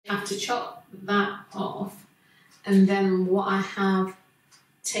to chop that off, and then what I have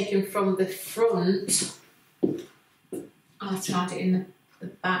taken from the front, I'll start it in the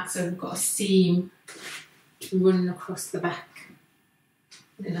back, so we've got a seam running across the back.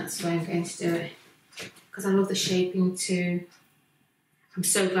 I think that's the way I'm going to do it, because I love the shaping too. I'm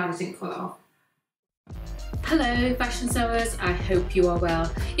so glad I didn't cut it off. Hello fashion sewers, I hope you are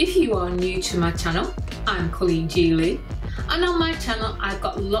well. If you are new to my channel, I'm Colleen Julie, and on my channel I've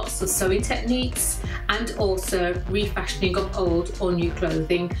got lots of sewing techniques and also refashioning of old or new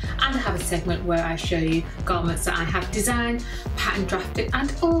clothing, and I have a segment where I show you garments that I have designed, pattern drafted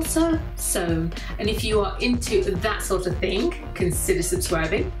and also sewn. And if you are into that sort of thing, consider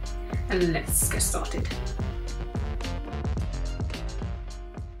subscribing, and let's get started.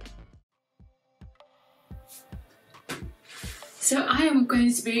 So I am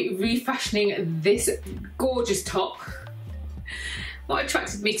going to be refashioning this gorgeous top. What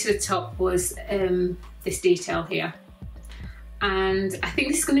attracted me to the top was this detail here. And I think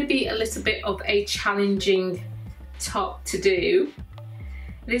this is going to be a little bit of a challenging top to do.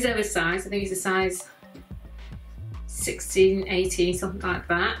 It is oversized, I think it's a size 16, 18, something like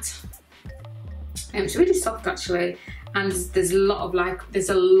that. It's really soft actually, and there's a lot of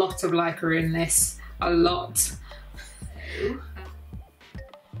lycra in this, a lot.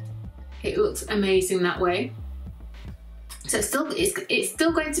 It looks amazing that way. So it's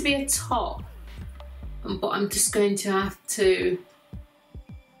still going to be a top, but I'm just going to have to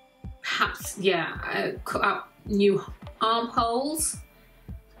perhaps, cut out new armholes,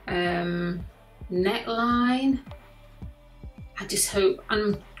 neckline. I just hope,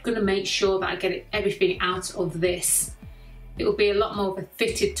 I'm going to make sure that I get everything out of this. It will be a lot more of a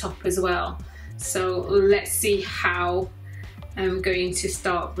fitted top as well. So let's see how I'm going to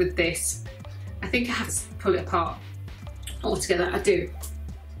start with this. I think I have to pull it apart altogether, I do.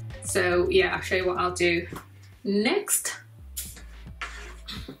 So yeah, I'll show you what I'll do next.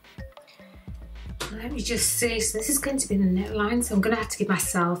 Let me just see, so this is going to be the neckline, so I'm going to have to give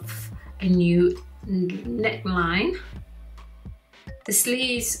myself a new neckline. The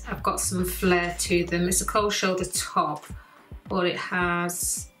sleeves have got some flare to them. It's a cold shoulder top, but it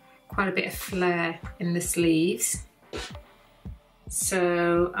has quite a bit of flare in the sleeves.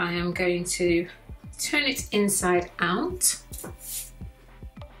 So I am going to turn it inside out.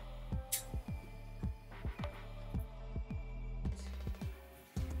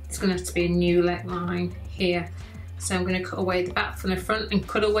 It's going to have to be a new neckline here. So I'm going to cut away the back from the front and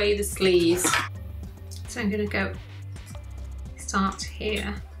cut away the sleeves. So I'm going to start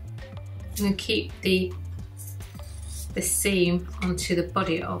here. I'm going to keep the seam onto the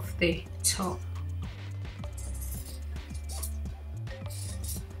body of the top.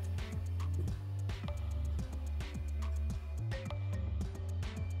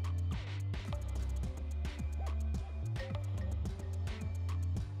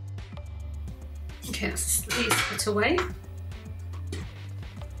 Okay, that's the sleeves put away.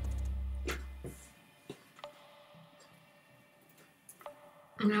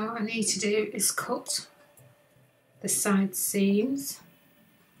 Now what I need to do is cut the side seams.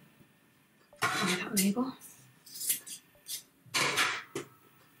 Find that label.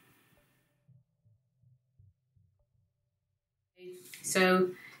 So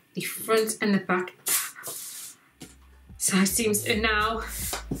the front and the back side seams are now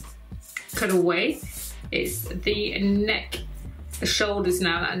cut away. It's the neck, the shoulders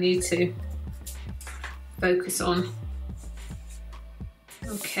now that I need to focus on.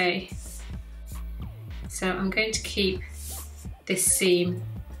 Okay, so I'm going to keep this seam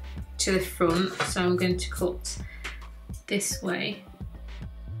to the front, so I'm going to cut this way.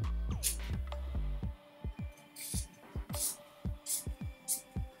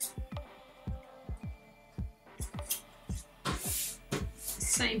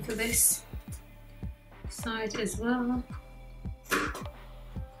 Same for this side as well.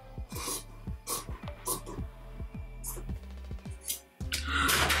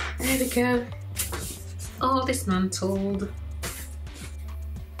 There we go, all dismantled.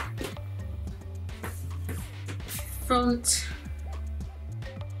 Front,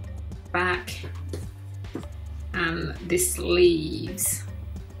 back, and the sleeves.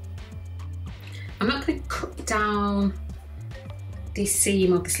 I'm not going to cut down the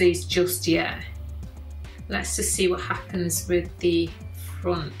seam of the sleeves just yet. Let's just see what happens with the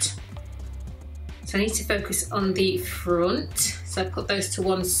front. So I need to focus on the front. So I put those to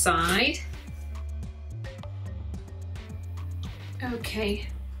one side. Okay,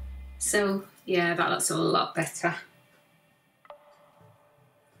 so yeah, that looks a lot better.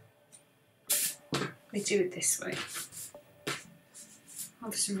 Let me do it this way. I'll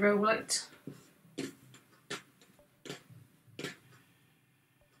just roll it.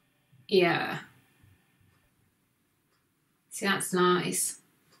 Yeah. See, that's nice.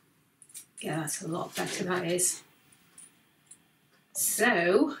 Yeah, that's a lot better, that is.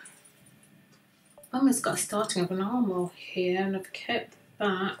 So, almost got a starting of an armhole here, and I've kept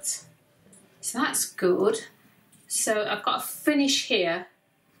that. So that's good. So I've got a finish here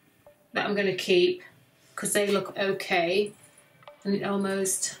that I'm going to keep because they look okay. And it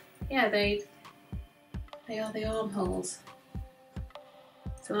almost, yeah, they are the armholes.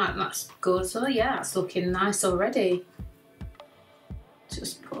 So that's good. So yeah, it's looking nice already.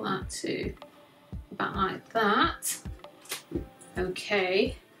 Just put that to about like that.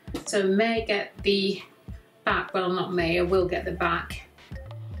 Okay. So may get the back, well not may, I will get the back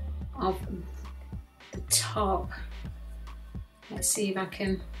of the top. Let's see if I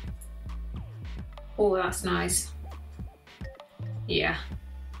can, oh that's nice. Yeah.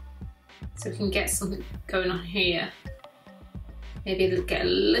 So we can get something going on here. Maybe it'll get a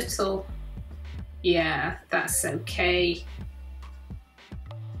little, yeah, that's okay.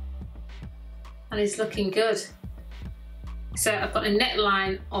 And it's looking good. So I've got a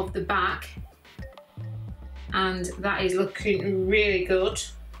neckline of the back and that is looking really good.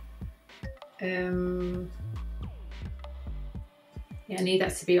 Yeah, I need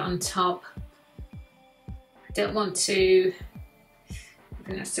that to be on top. I don't want to, I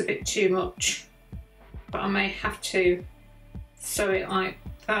think that's a bit too much, but I may have to sew it like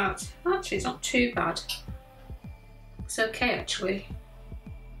that. Actually, it's not too bad. It's okay actually.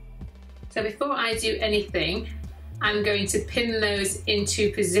 So before I do anything, I'm going to pin those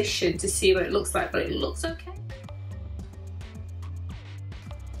into position to see what it looks like, but it looks okay.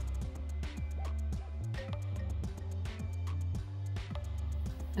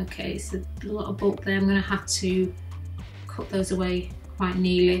 Okay, so a lot of bulk there. I'm going to have to cut those away quite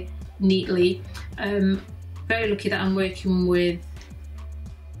neatly. Very lucky that I'm working with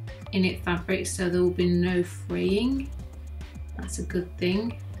init fabric, so there will be no fraying. That's a good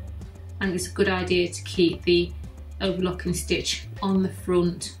thing. And it's a good idea to keep the overlocking stitch on the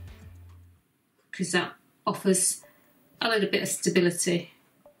front because that offers a little bit of stability.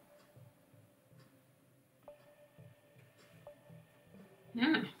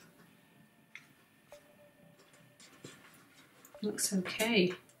 Yeah, looks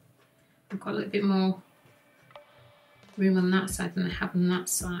okay. I've got a little bit more room on that side than I have on that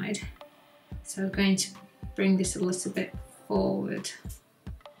side, so I'm going to bring this a little bit forward.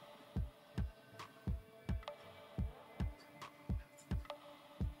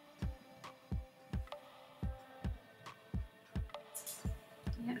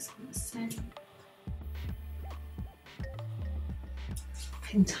 Yes, I'm the same.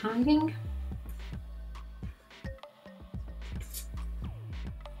 Pin tying.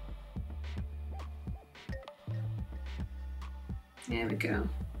 There we go.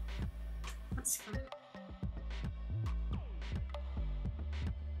 That's fine.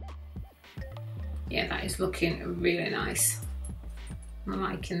 Yeah, that is looking really nice. I'm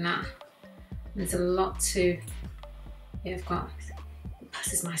liking that. There's a lot to, yeah, I've got, it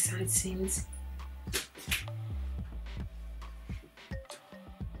passes my side seams.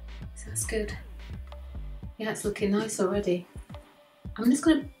 So that's good. Yeah, it's looking nice already. I'm just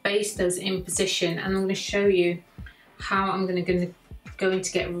going to base those in position and I'm going to show you how I'm going to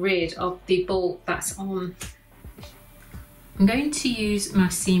get rid of the bulk that's on. I'm going to use my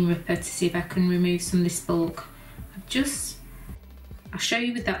seam ripper to see if I can remove some of this bulk. I'll show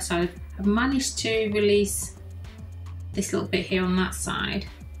you with that side. I've managed to release this little bit here on that side,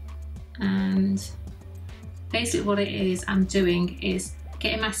 and basically what it is I'm doing is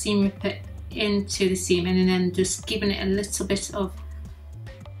getting my seam ripper into the seam and then just giving it a little bit of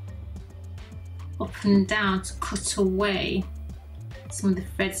up and down to cut away some of the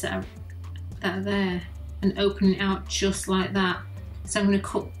threads that are there and opening it out just like that. So I'm going to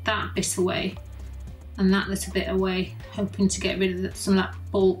cut that bit away and that little bit away, hoping to get rid of some of that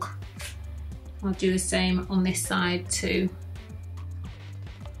bulk. I'll do the same on this side too.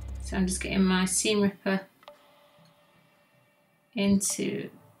 So I'm just getting my seam ripper into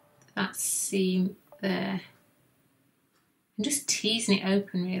that seam there and just teasing it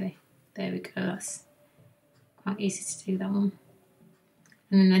open really. There we go, that's quite easy to do, that one.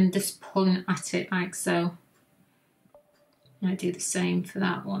 And then just pulling at it like so. And I do the same for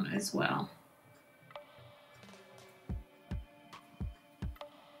that one as well.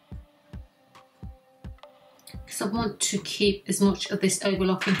 Because I want to keep as much of this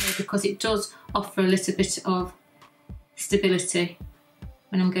overlocking here because it does offer a little bit of stability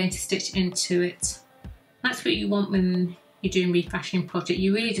when I'm going to stitch into it. That's what you want when you're doing refashioning project.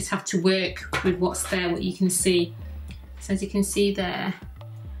 You really just have to work with what's there, what you can see. So as you can see there,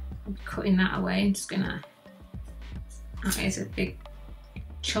 I'm cutting that away. I'm just gonna, that is a big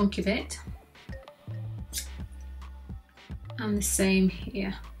chunk of it. And the same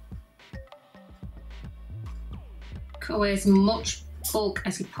here. Cut away as much bulk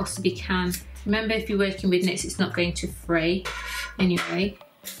as you possibly can. Remember, if you're working with knits, it's not going to fray anyway.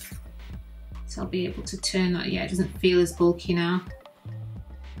 So I'll be able to turn that. Yeah, it doesn't feel as bulky now.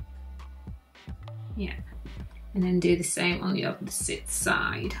 Yeah. And then do the same on the opposite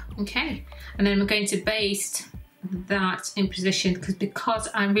side. Okay. And then we're going to baste that in position because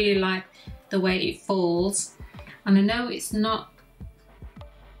I really like the way it falls. And I know it's not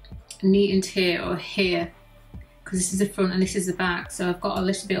neatened here or here, because this is the front and this is the back. So I've got a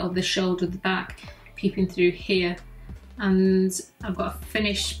little bit of the shoulder of the back peeping through here. And I've got a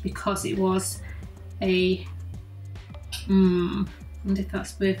finish because it was a, I wonder if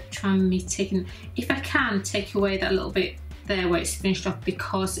that's worth trying me taking, if I can take away that little bit there where it's finished off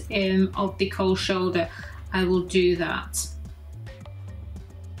because of the cold shoulder, I will do that.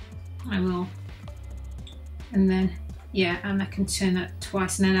 I will. And then, yeah, and I can turn that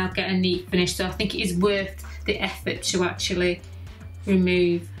twice and then I'll get a neat finish. So I think it is worth the effort to actually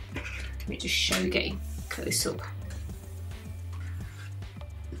remove. Let me just show you, getting close up.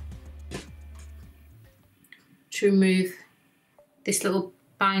 To remove this little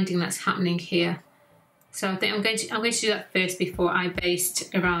binding that's happening here. So I think I'm going to do that first before I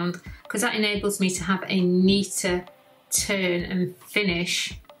baste around, because that enables me to have a neater turn and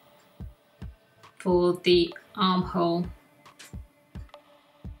finish for the armhole,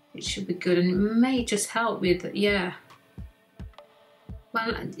 which should be good, and it may just help with, yeah,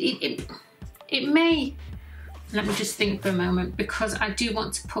 well, it may, let me just think for a moment, because I do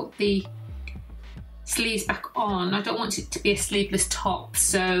want to put the sleeves back on. I don't want it to be a sleeveless top,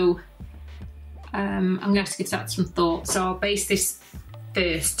 so I'm gonna have to give that some thought. So I'll baste this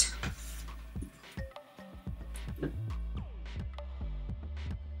first.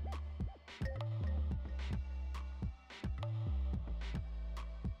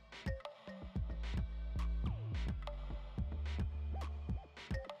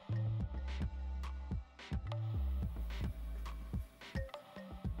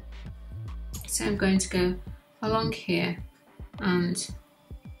 So I'm going to go along here and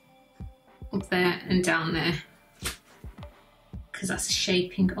up there and down there, because that's the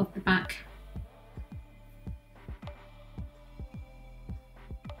shaping of the back.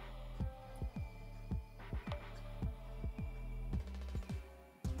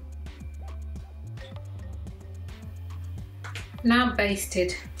 Now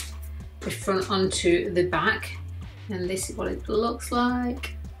basted the front onto the back, and this is what it looks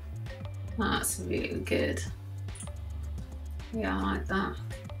like. That's really good. Yeah, I like that.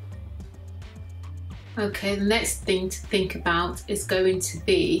 Okay, the next thing to think about is going to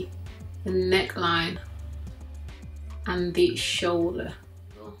be the neckline and the shoulder.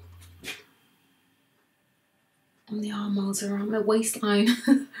 And the armholes around the waistline.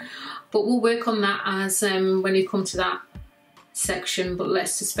 But we'll work on that as when we come to that section, but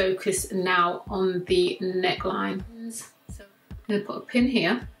let's just focus now on the neckline. So I'm going to put a pin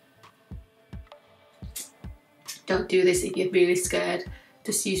here. Don't do this if you're really scared.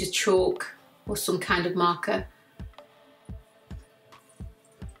 Just use a chalk or some kind of marker.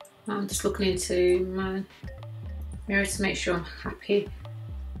 I'm just looking into my mirror to make sure I'm happy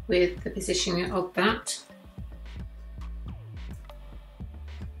with the positioning of that.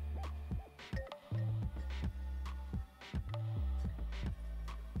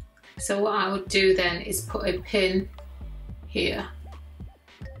 So what I would do then is put a pin here,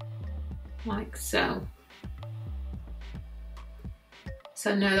 like so.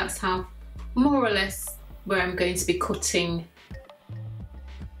 So now that's how, more or less, where I'm going to be cutting,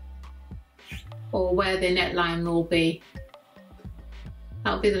 or where the neckline will be.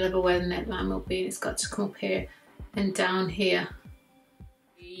 That'll be the level where the neckline will be. It's got to come up here and down here.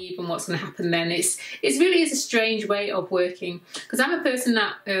 Even what's going to happen then, it really is a strange way of working, because I'm a person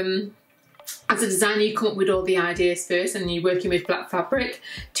that as a designer you come up with all the ideas first, and you're working with flat fabric,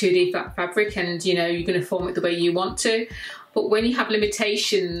 2D flat fabric, and you know you're going to form it the way you want to. But when you have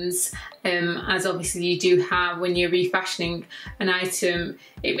limitations, as obviously you do have when you're refashioning an item,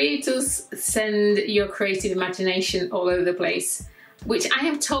 it really does send your creative imagination all over the place, which I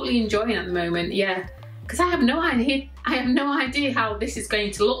am totally enjoying at the moment, yeah. Because I have no idea how this is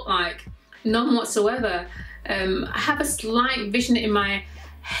going to look like, none whatsoever. I have a slight vision in my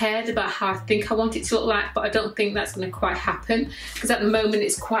head about how I think I want it to look like, but I don't think that's going to quite happen, because at the moment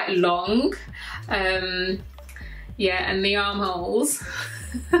it's quite long. Yeah, and the armholes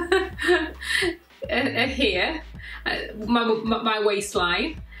are here, my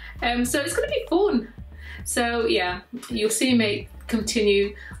waistline. So it's going to be fun. So yeah, you'll see me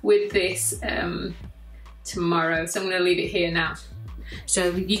continue with this tomorrow. So I'm going to leave it here now. So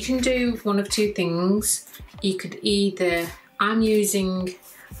you can do one of two things. You could either, I'm using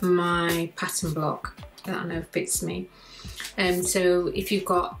my pattern block that I know fits me. So if you've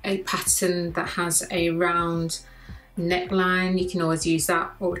got a pattern that has a round neckline, you can always use that,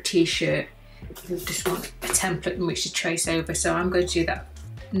 or a t-shirt if you just want a template in which to trace over. So I'm going to do that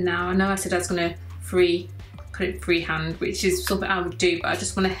now. I know I said I was going to put it freehand, which is something I would do, but I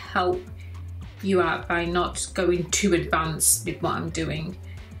just want to help you out by not going too advanced with what I'm doing.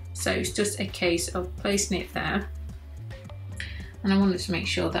 So it's just a case of placing it there, and I wanted to make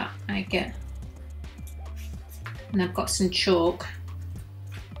sure that I get, and I've got some chalk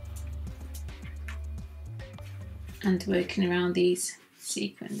and working around these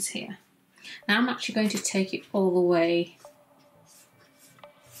sequins here. Now I'm actually going to take it all the way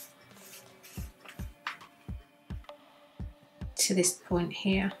to this point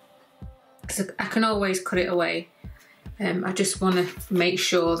here, because I can always cut it away. I just want to make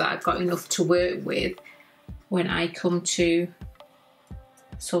sure that I've got enough to work with when I come to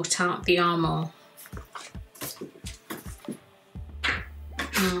sort out the armhole.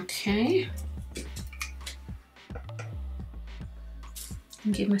 Okay.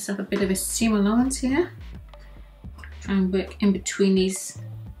 And give myself a bit of a seam allowance here. Try and work in between these,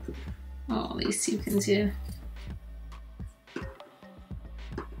 these sequins here.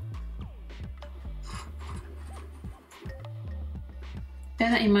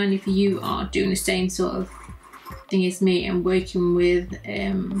 Bear that in mind if you are doing the same sort of thing as me and working with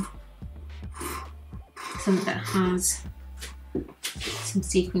something that has some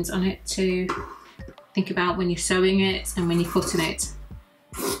sequins on it, to think about when you're sewing it and when you're cutting it.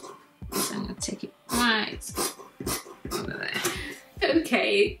 So I'm going to take it right over there.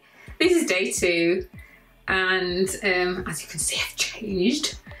 Okay, this is day 2, and as you can see, I've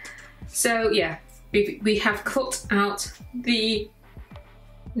changed. So yeah, we have cut out the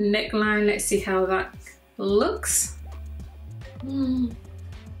neckline. Let's see how that looks. Oh,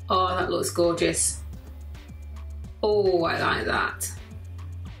 that looks gorgeous. Oh, I like that.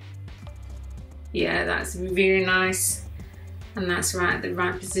 Yeah, that's really nice, and that's right, the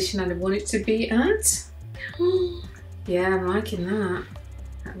right position I want it to be at. Yeah, I'm liking that.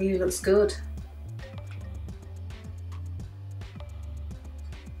 That really looks good.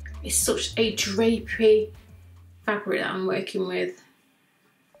 It's such a drapey fabric that I'm working with.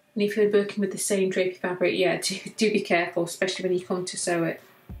 And if you're working with the same drapey fabric, yeah, do be careful, especially when you come to sew it.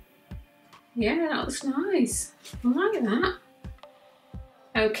 Yeah, that looks nice. I like that.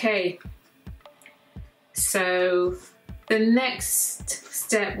 Okay, so the next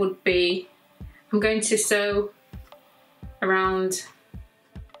step would be, I'm going to sew around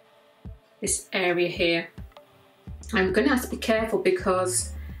this area here. I'm going to have to be careful,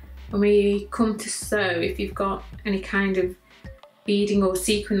 because when we come to sew, if you've got any kind of beading or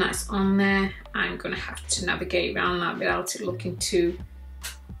sequin that's on there, I'm going to have to navigate around that without it looking too...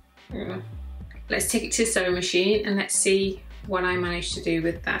 Let's take it to the sewing machine and let's see what I managed to do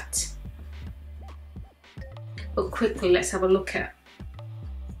with that. But quickly, let's have a look at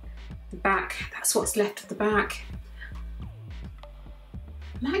the back. That's what's left of the back.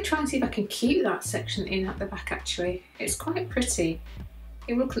 I might try and see if I can keep that section in at the back actually. It's quite pretty.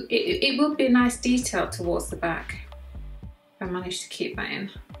 It will be a nice detail towards the back if I manage to keep that in.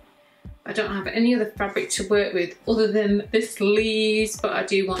 I don't have any other fabric to work with other than the sleeves, but I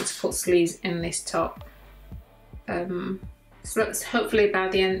do want to put sleeves in this top. So that's hopefully by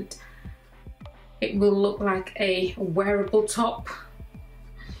the end it will look like a wearable top.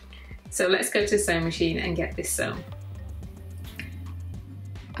 So let's go to the sewing machine and get this sewn.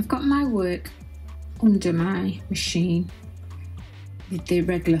 I've got my work under my machine with the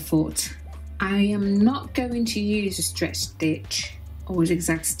regular foot. I am not going to use a stretch stitch or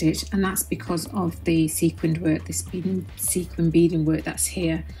zigzag stitch, and that's because of the sequined work, this sequin beading work that's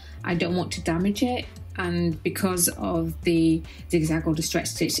here. I don't want to damage it, and because of the zigzag or the stretch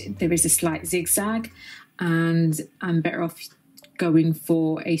stitch, there is a slight zigzag, and I'm better off going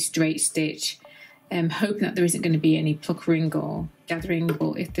for a straight stitch. Hoping that there isn't going to be any puckering or gathering,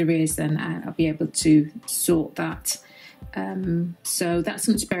 but if there is, then I'll be able to sort that. So that's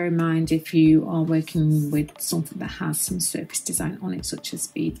something to bear in mind if you are working with something that has some surface design on it, such as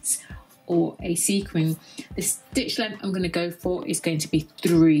beads or a sequin. The stitch length I'm going to go for is going to be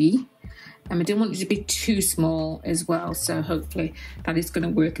 3. I didn't want it to be too small as well, so hopefully that is going to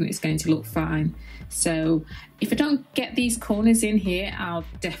work and it's going to look fine. So if I don't get these corners in here, I'll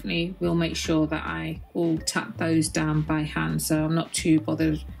definitely will make sure that I will tap those down by hand, so I'm not too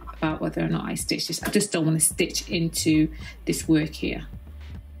bothered about whether or not I stitch this. I just don't want to stitch into this work here.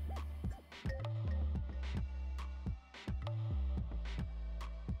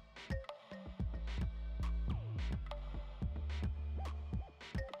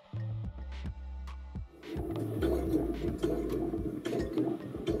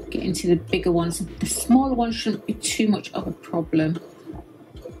 Get into the bigger ones. The smaller ones shouldn't be too much of a problem.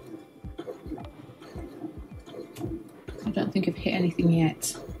 I don't think I've hit anything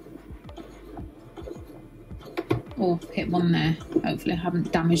yet. Oh, hit one there. Hopefully I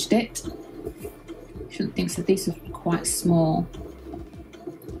haven't damaged it. Shouldn't think so. These are quite small.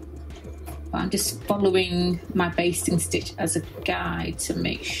 But I'm just following my basting stitch as a guide to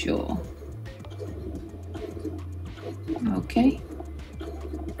make sure. Okay.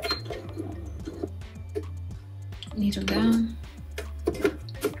 Needle down.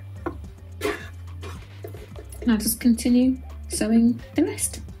 And I'll just continue sewing the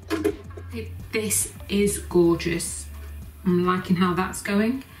rest. This is gorgeous. I'm liking how that's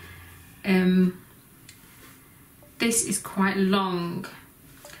going. This is quite long,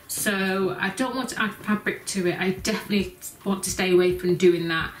 so I don't want to add fabric to it. I definitely want to stay away from doing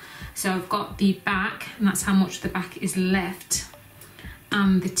that. So I've got the back, and that's how much the back is left,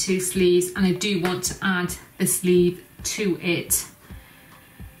 and the 2 sleeves, and I do want to add the sleeve to it.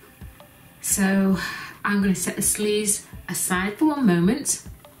 So I'm going to set the sleeves aside for one moment,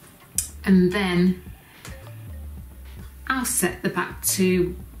 and then I'll set the back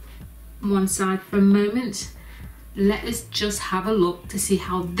to one side for a moment. Let us just have a look to see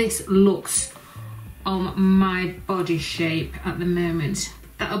how this looks on my body shape at the moment.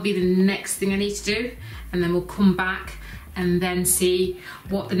 That'll be the next thing I need to do, and then we'll come back and then see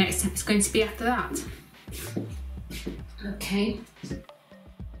what the next step is going to be after that. Okay,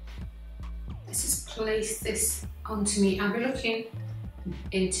 let's just place this onto me. I'll be looking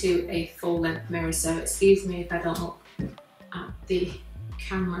into a full length mirror, so excuse me if I don't look at the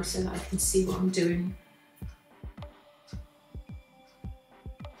camera so that I can see what I'm doing.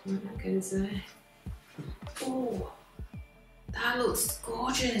 That goes there. Oh, that looks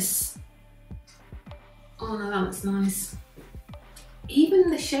gorgeous. Oh no, that looks nice. Even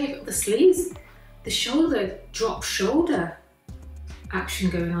the shape of the sleeves, the shoulder, drop shoulder action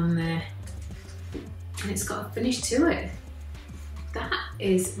going on there. And it's got a finish to it. That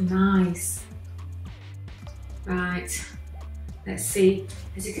is nice. Right, let's see.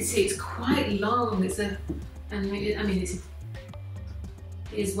 As you can see, it's quite long. It's a, I mean, it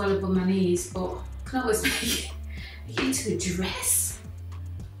is well above my knees, but I can always make it into a dress.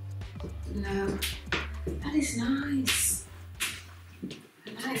 No, that is nice.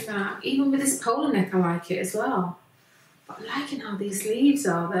 I like that. Even with this polo neck, I like it as well. But I'm liking how these sleeves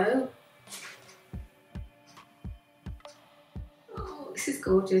are though. Oh, this is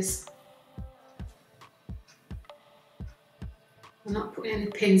gorgeous. I'm not putting any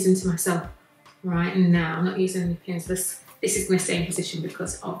pins into myself right now. I'm not using any pins. This is going to stay in position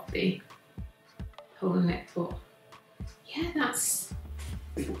because of the polo neck, but yeah, that's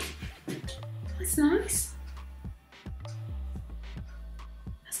nice.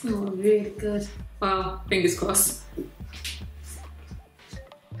 That's going to look really good. Well, fingers crossed.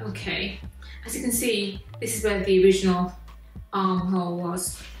 Okay, as you can see, this is where the original armhole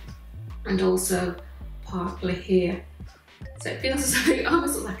was, and also partly here. So it feels as though it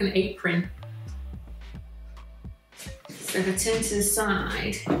almost looks like an apron. So if I turn to the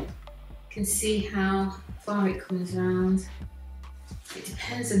side, you can see how far it comes around. It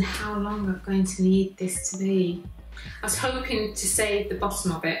depends on how long I'm going to need this to be. I was hoping to save the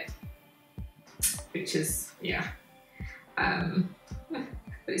bottom of it, which is, yeah, but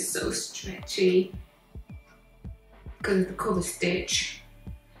it's so stretchy because of the colour stitch.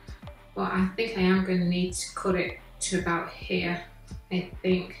 But I think I am going to need to cut it to about here, I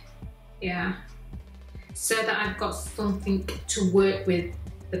think, yeah, so that I've got something to work with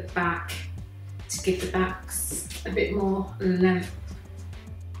the back, to give the backs a bit more length,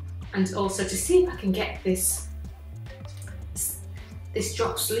 and also to see if I can get this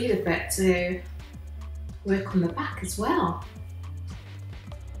drop sleeve effect to work on the back as well.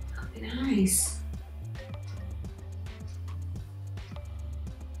 That'd be nice.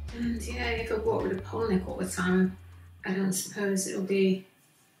 And yeah, if I walk with a polo neck all the time, I don't suppose it'll be,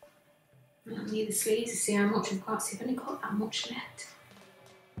 I don't need the sleeves to see how much I've got. See, I've only got that much left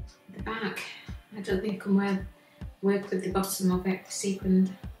at the back. I don't think I can work with the bottom of it,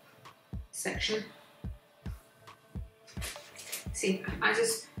 sequined section. See, I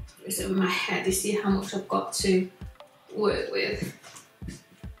just it's over my head. You see how much I've got to work with,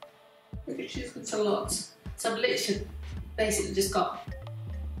 which is a lot. So I've literally basically just got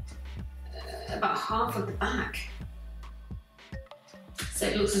about half of the back. So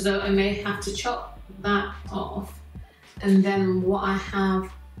it looks as though I may have to chop that off, and then what I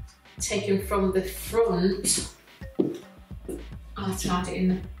have taken from the front, I'll start it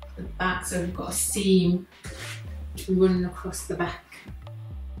in the back, so we've got a seam running across the back,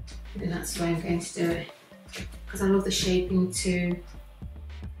 and that's the way I'm going to do it, because I love the shaping too.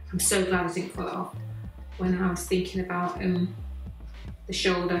 I'm so glad I didn't cut it off when I was thinking about the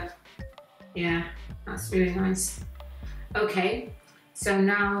shoulder. Yeah, that's really nice. Okay, so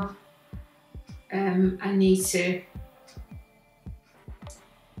now I need to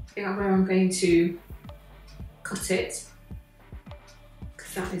figure out where I'm going to cut it,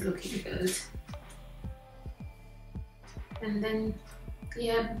 because that is looking good. And then,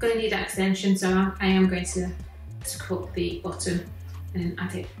 yeah, I'm going to need that extension, so I am going to cut the bottom and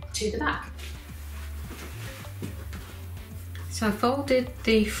add it to the back. So I folded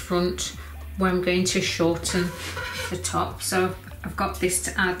the front where I'm going to shorten the top. So I've got this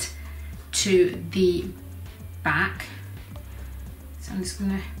to add to the back. So I'm just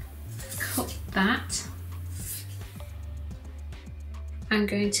going to cut that. I'm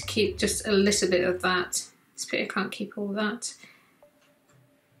going to keep just a little bit of that. It's a pity I can't keep all that.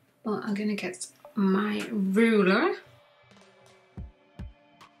 But I'm going to get my ruler.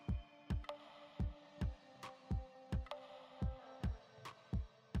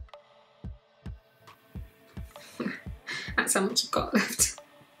 That's how much I've got left.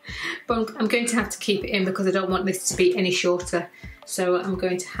 But I'm going to have to keep it in because I don't want this to be any shorter. So I'm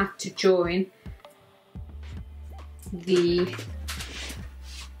going to have to join the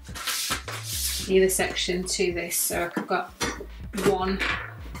other section to this. So I've got one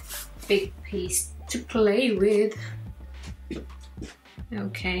big piece to play with.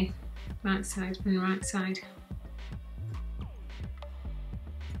 Okay, right side and right side.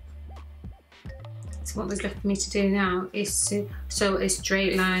 So what there's left for me to do now is to sew a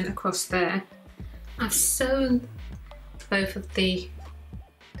straight line across there. I've sewn both of the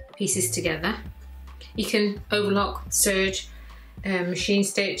pieces together. You can overlock, serge, machine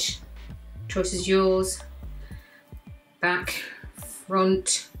stitch, choice is yours. Back,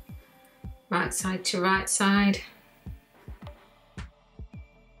 front, right side to right side.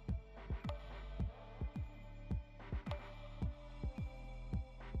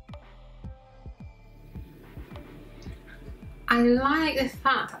 I like the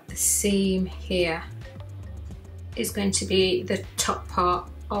fact that the seam here is going to be the top part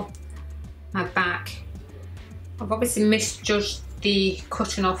of my back. I've obviously misjudged the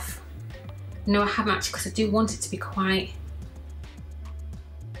cutting off. No, I haven't actually, because I do want it to be quite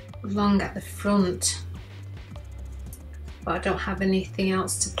long at the front, but I don't have anything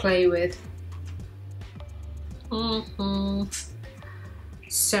else to play with.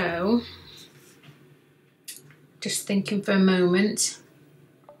 So, just thinking for a moment,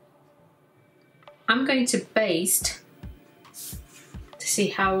 I'm going to baste to see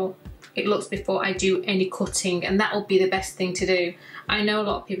how it looks before I do any cutting, and that will be the best thing to do. I know a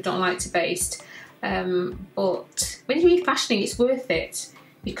lot of people don't like to baste, but when you're refashioning, it's worth it,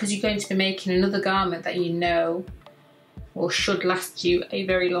 because you're going to be making another garment that you know or should last you a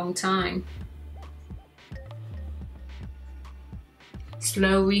very long time.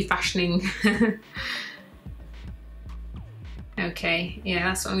 Slow refashioning. Okay, yeah,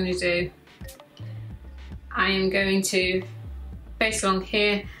 that's what I'm going to do. I am going to baste along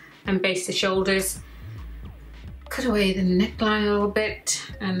here and baste the shoulders, cut away the neckline a little bit,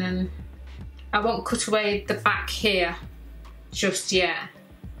 and then I won't cut away the back here just yet,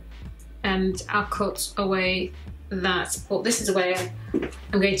 and I'll cut away that, but this is the way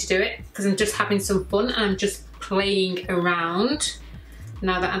I'm going to do it, because I'm just having some fun and I'm just playing around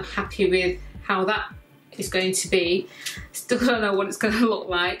now that I'm happy with how that is going to be. Still don't know what it's going to look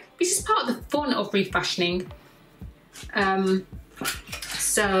like. This is part of the fun of refashioning. Yeah, I'm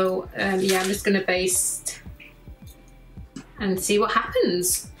just going to baste and see what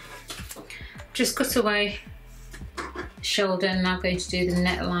happens. Just cut away the shoulder, and now I'm going to do the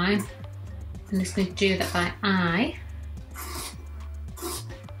neckline. I'm just going to do that by eye.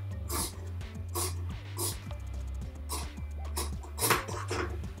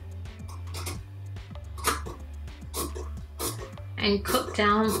 And cut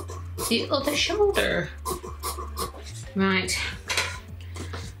down the other shoulder. Right,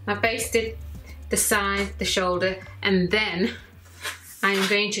 I basted the side, the shoulder, and then I'm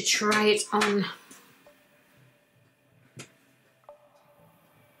going to try it on.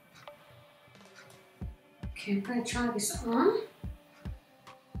 Okay, I'm going to try this on.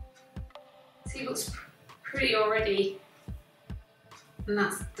 See, it looks pretty already. And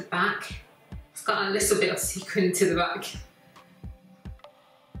that's the back. It's got a little bit of sequin to the back.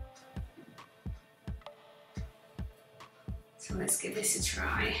 So let's give this a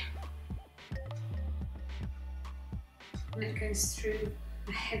try. And it goes through,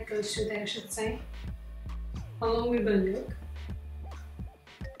 the head goes through there, I should say. Along with the neck.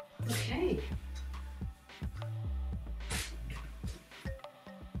 Okay.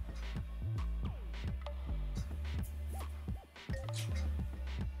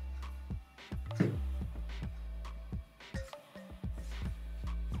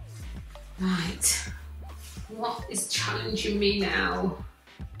 Right, what is challenging me now?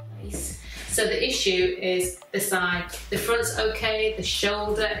 So the issue is the side. The front's okay, the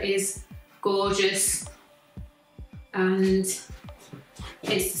shoulder is gorgeous, and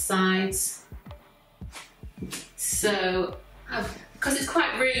it's the sides. So, because it's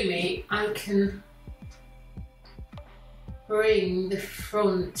quite roomy, I can bring the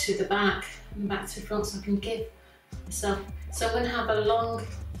front to the back and back to the front, so I can give myself. So I'm going to have a long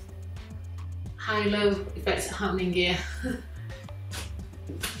high-low effect happening here.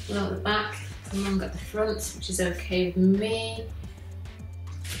 Low at the back, and long at the front, which is okay with me.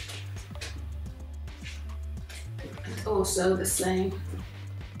 And also the same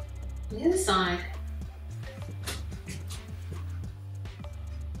on the other side.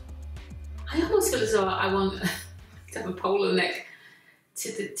 I almost feel as though I want to have a polar neck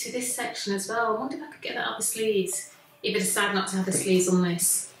to this section as well. I wonder if I could get that out of the sleeves, if I decide not to have the sleeves on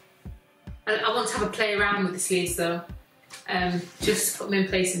this. I want to have a play around with the sleeves though, just put them in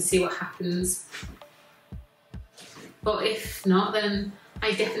place and see what happens. But if not, then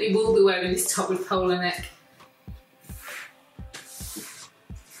I definitely will be wearing this top with polar neck.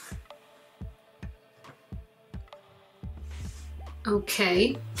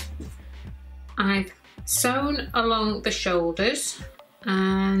 Okay, I've sewn along the shoulders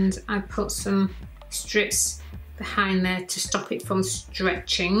and I put some strips behind there to stop it from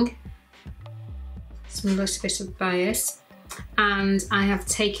stretching. Some little bit of bias, and I have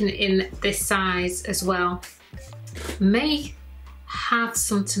taken in this size as well. May have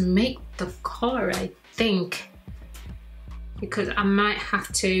some to make the collar, I think, because I might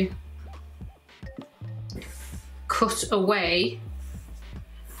have to cut away.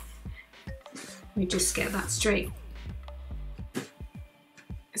 Let me just get that straight.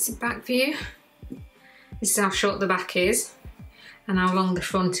 It's a back view. This is how short the back is and how long the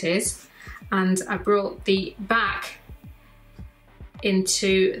front is. And I brought the back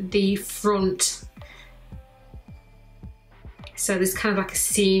into the front. So there's kind of like a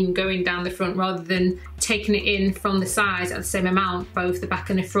seam going down the front rather than taking it in from the sides at the same amount, both the back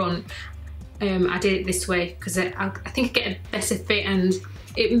and the front. I did it this way because I think I get a better fit, and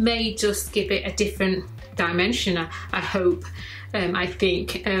it may just give it a different dimension, I hope, I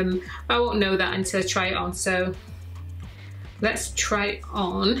think. I won't know that until I try it on, so let's try it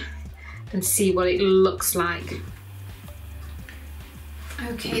on and see what it looks like.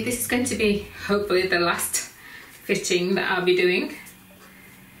 Okay, this is going to be hopefully the last fitting that I'll be doing.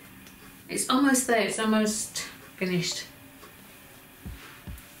 It's almost there, it's almost finished.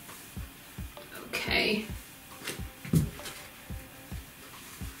 Okay.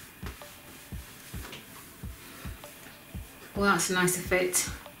 Well, that's a nicer fit.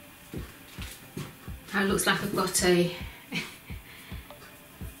 It looks like I've got a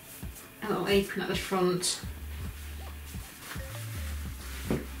little apron at the front.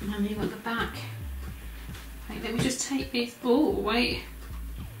 And you want the back. Wait, let me just take these. Oh, wait.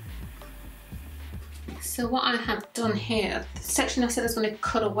 So what I have done here, the section I said I was going to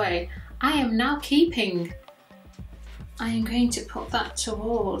cut away, I am now keeping. I am going to put that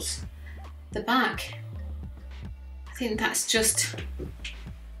towards the back. I think that's just,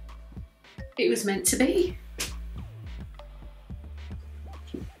 it was meant to be.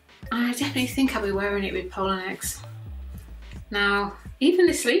 I definitely think I'll be wearing it with polar necks. Now, even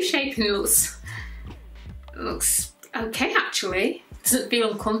the sleeve shaping looks okay actually. It doesn't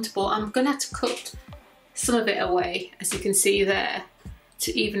feel uncomfortable. I'm gonna have to cut some of it away, as you can see there,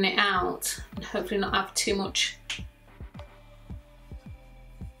 to even it out and hopefully not have too much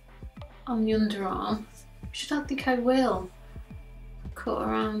on the underarm, which I don't think I will. Cut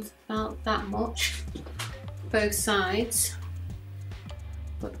around about that much, both sides.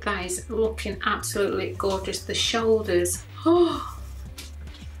 But that is looking absolutely gorgeous. The shoulders, oh,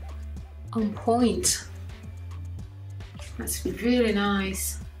 on point. That's really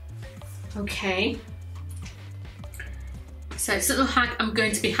nice. Okay. So it doesn't look like I'm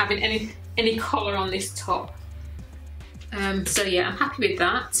going to be having any collar on this top. So yeah, I'm happy with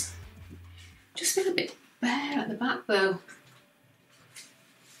that. Just feel a bit bare at the back though.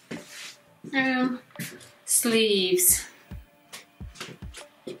 Sleeves.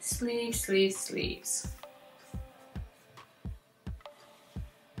 Sleeves.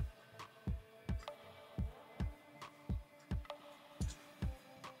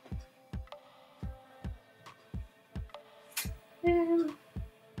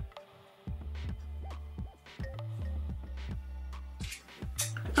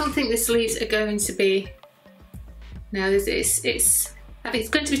 I don't think the sleeves are going to be. No, I think it's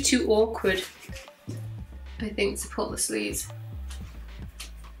going to be too awkward. I think to put the sleeves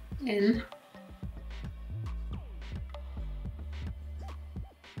in.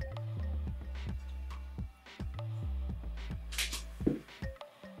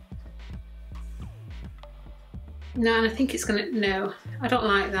 No, and I think it's gonna. No, I don't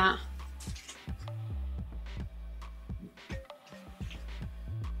like that.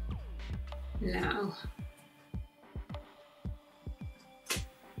 No.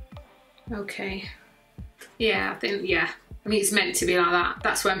 Okay. Yeah, I think, yeah. I mean, it's meant to be like that.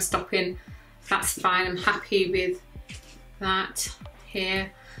 That's where I'm stopping. That's fine. I'm happy with that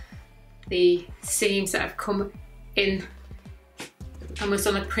here. The seams that have come in almost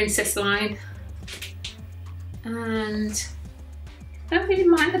on a princess line. And I don't really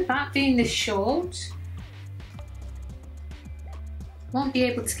mind the back being this short. Won't be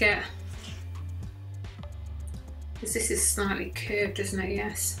able to get, because this is slightly curved, isn't it?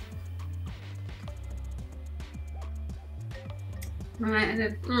 Yes. Right, and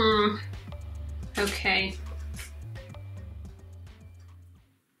then, okay.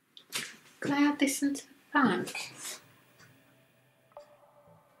 Can I add this into the back?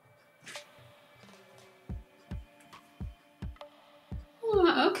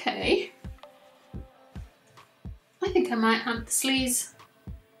 Oh, okay. I think I might add the sleeves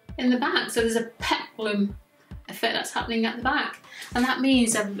in the back, so there's a peplum effect that's happening at the back, and that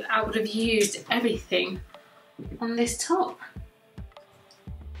means I would have used everything on this top.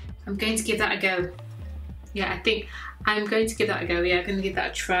 I'm going to give that a go. Yeah, I think I'm going to give that a go. Yeah, I'm going to give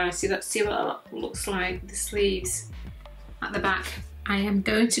that a try. See what that looks like, the sleeves at the back. I am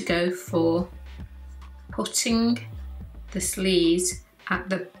going to go for putting the sleeves at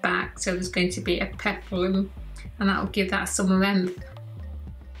the back, so there's going to be a peplum, and that will give that some length.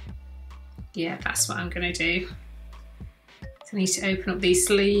 Yeah, that's what I'm going to do. So I need to open up these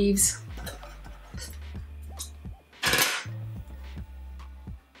sleeves.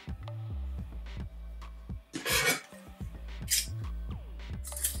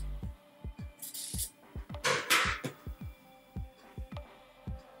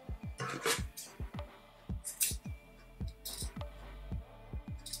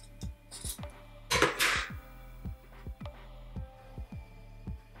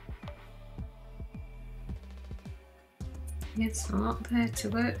 It's a lot there to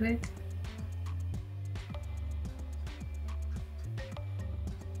work with.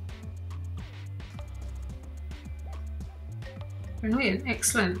 Brilliant,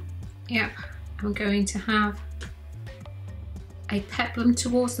 excellent. Yep, I'm going to have a peplum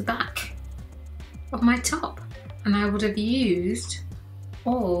towards the back of my top, and I would have used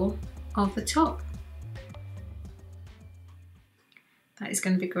all of the top. That is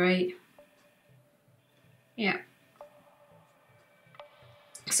going to be great. Yeah.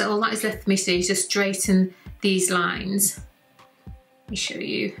 So all that is left for me to do is just straighten these lines. Let me show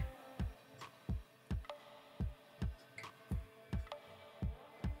you.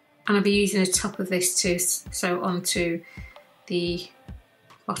 And I'll be using the top of this to sew onto the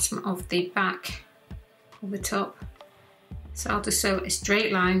bottom of the back of the top. So I'll just sew a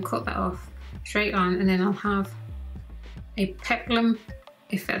straight line, cut that off, straight line, and then I'll have a peplum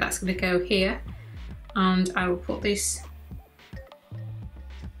effect that's going to go here, and I will put this.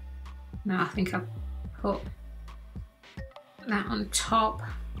 Now I think I'll put that on top.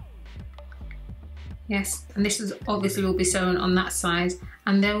 Yes, and this is obviously will be sewn on that side,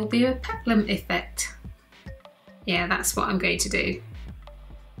 and there will be a peplum effect. Yeah, that's what I'm going to do.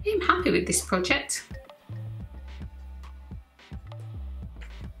 I'm happy with this project.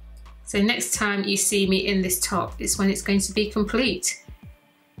 So next time you see me in this top is when it's going to be complete.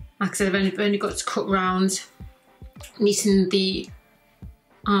 Like I said, I've only got to cut round, neaten the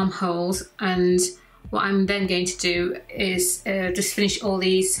armholes, and what I'm then going to do is just finish all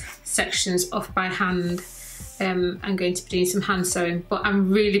these sections off by hand. I'm going to be doing some hand sewing, but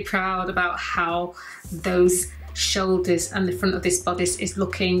I'm really proud about how those shoulders and the front of this bodice is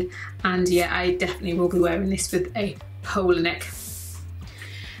looking. And yeah, I definitely will be wearing this with a polo neck.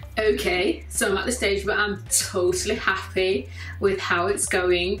 Okay, so I'm at the stage where I'm totally happy with how it's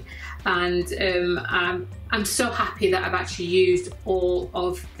going, and I'm so happy that I've actually used all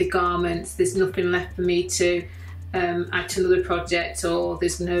of the garments. There's nothing left for me to add to another project, or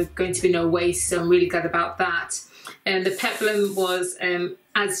there's going to be no waste, so I'm really glad about that. And the peplum was,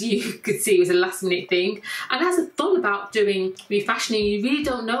 as you could see, was a last minute thing. And as I've thought about doing refashioning, you really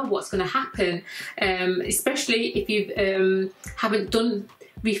don't know what's going to happen, especially if you haven't done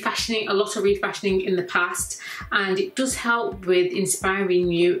refashioning, a lot of refashioning in the past. And it does help with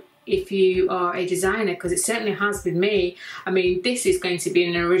inspiring you if you are a designer, because it certainly has with me. I mean, this is going to be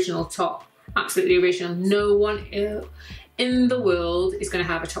an original top, absolutely original. No one in the world is going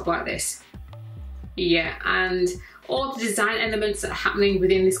to have a top like this. Yeah, and all the design elements that are happening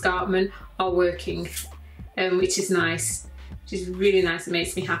within this garment are working, which is nice, which is really nice. It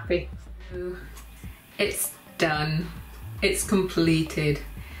makes me happy. It's done, it's completed.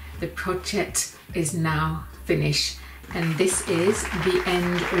 The project is now finished, and this is the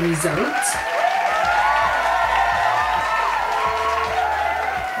end result.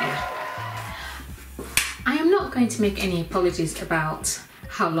 Yeah. I am not going to make any apologies about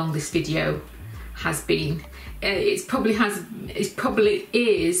how long this video has been. It probably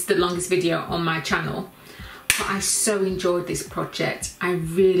is the longest video on my channel, but I so enjoyed this project. I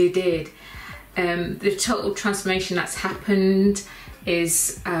really did. The total transformation that's happened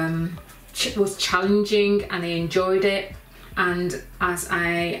was challenging, and I enjoyed it, and as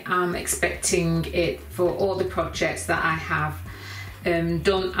I am expecting it for all the projects that I have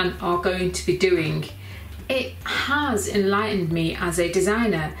done and are going to be doing, it has enlightened me as a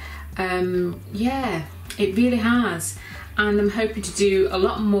designer. Yeah, it really has, and I'm hoping to do a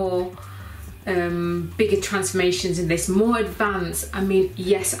lot more bigger transformations in this, more advanced. I mean,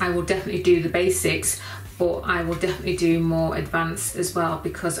 yes, I will definitely do the basics, but I will definitely do more advanced as well,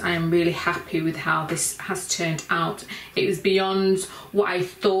 because I am really happy with how this has turned out. It was beyond what I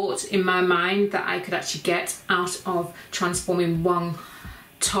thought in my mind that I could actually get out of transforming one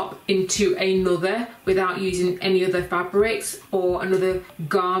top into another without using any other fabrics or another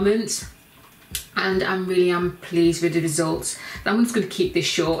garment. And I really am pleased with the results. I'm just going to keep this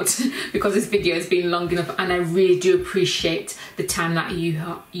short because this video has been long enough, and I really do appreciate the time that you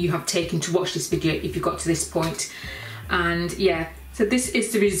have taken to watch this video if you got to this point. And yeah, so this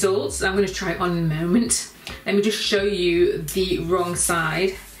is the results. I'm going to try it on in a moment. Let me just show you the wrong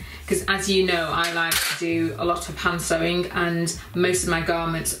side, because as you know, I like to do a lot of hand sewing, and most of my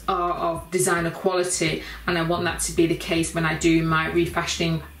garments are of designer quality, and I want that to be the case when I do my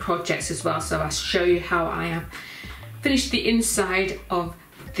refashioning projects as well. So I'll show you how I have finished the inside of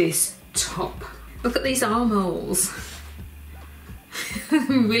this top. Look at these armholes.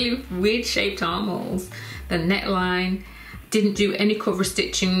 Really weird shaped armholes. The neckline, didn't do any cover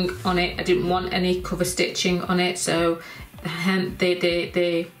stitching on it. I didn't want any cover stitching on it, so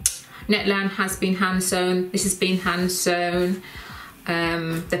the neckline has been hand sewn. This has been hand sewn.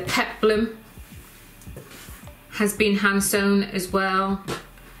 The peplum has been hand sewn as well.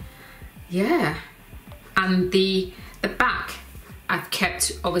 Yeah, and the back I've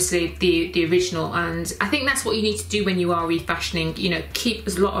kept obviously the original, and I think that's what you need to do when you are refashioning. You know, keep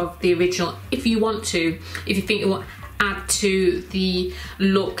a lot of the original if you want to. If you think you want to add to the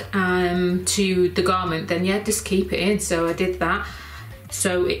look to the garment, then yeah, just keep it in. So I did that.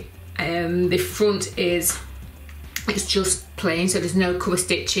 So the front it's just plain, so there's no cover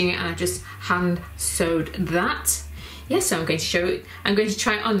stitching, and I just hand sewed that. Yeah, so I'm going to show it. I'm going to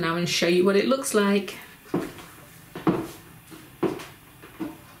try it on now and show you what it looks like.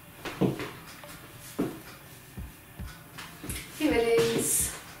 Here it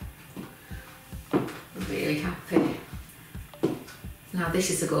is. I'm really happy. Now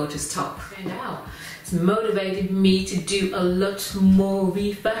this is a gorgeous top. Turned out. It's motivated me to do a lot more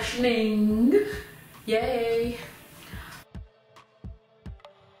refashioning. Yay!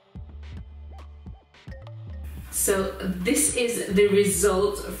 So this is the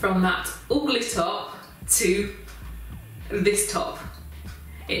result from that ugly top to this top.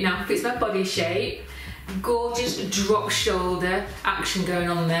 It now fits my body shape. Gorgeous drop shoulder action going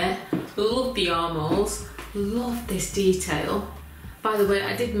on there. Love the armholes. Love this detail. By the way,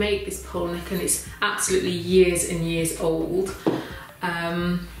 I did make this polo neck, and it's absolutely years and years old.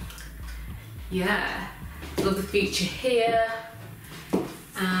 Yeah, love the feature here.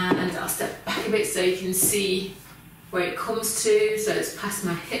 And I'll step back a bit so you can see where it comes to. So it's past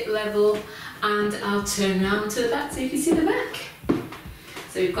my hip level, and I'll turn around to the back so you can see the back.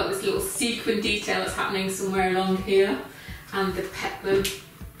 So we've got this little sequin detail that's happening somewhere along here, and the peplum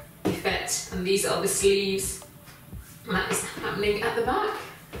effect, and these are the sleeves that is happening at the back.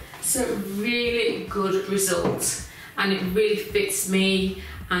 So really good result, and it really fits me,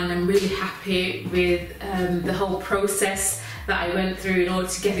 and I'm really happy with the whole process that I went through in order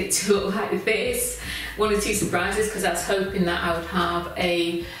to get it to look like this. One or two surprises, because I was hoping that I would have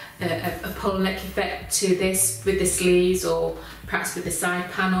a pull neck effect to this with the sleeves, or perhaps with the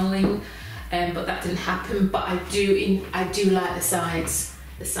side paneling, but that didn't happen. But I do like the side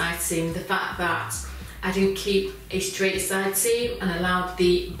seam. The fact that I didn't keep a straight side seam and allowed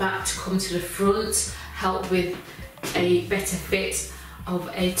the back to come to the front helped with a better fit of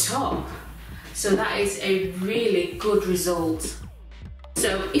a top. So that is a really good result.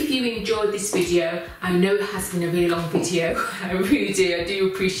 So if you enjoyed this video, I know it has been a really long video, I really do, I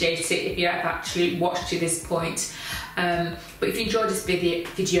do appreciate it if you have actually watched to this point. But if you enjoyed this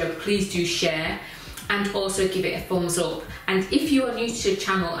video, please do share, and also give it a thumbs up. And if you are new to the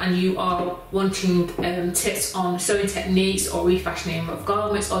channel and you are wanting tips on sewing techniques or refashioning of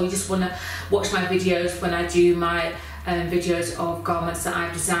garments, or you just want to watch my videos when I do my videos of garments that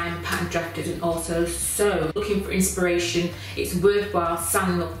I've designed, pattern drafted, and also sewn, looking for inspiration, it's worthwhile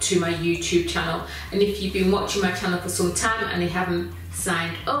signing up to my YouTube channel. And if you've been watching my channel for some time and you haven't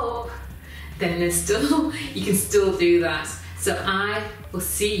signed up, then you can still do that. So I will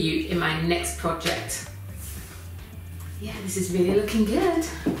see you in my next project. Yeah, this is really looking good.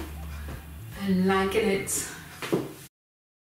 I'm liking it.